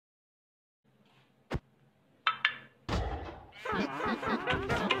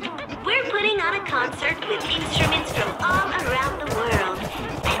We're putting on a concert with instruments from all around the world.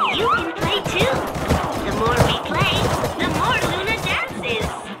 And you can play too. The more we play, the more Luna dances.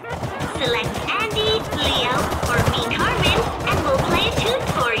 Select Andy, Leo, or me, Carmen, and we'll play a tune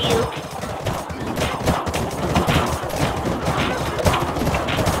for you.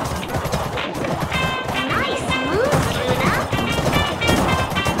 Nice moves, Luna.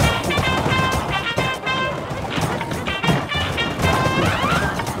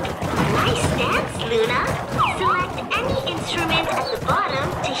 Nice dance, Luna. Select any instrument at the bottom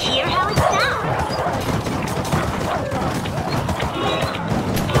to hear how it sounds.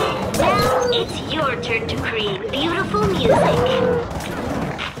 Now it's your turn to create beautiful music.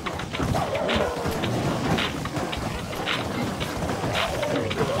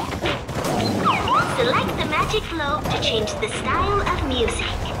 Select the magic globe to change the style of music.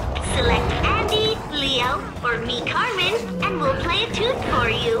 Select Andy, Leo, or me, Carmen, and we'll play a tune for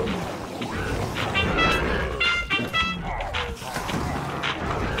you.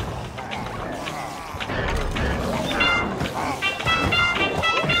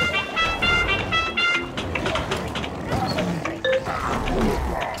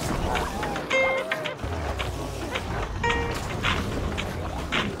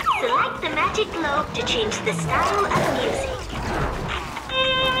 Select the magic globe to change the style of music.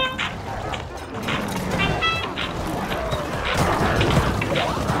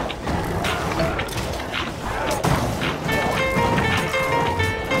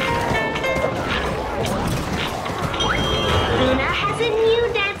 Luna has a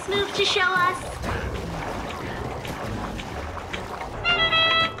new dance move to show us.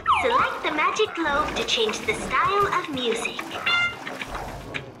 Select the magic globe to change the style of music.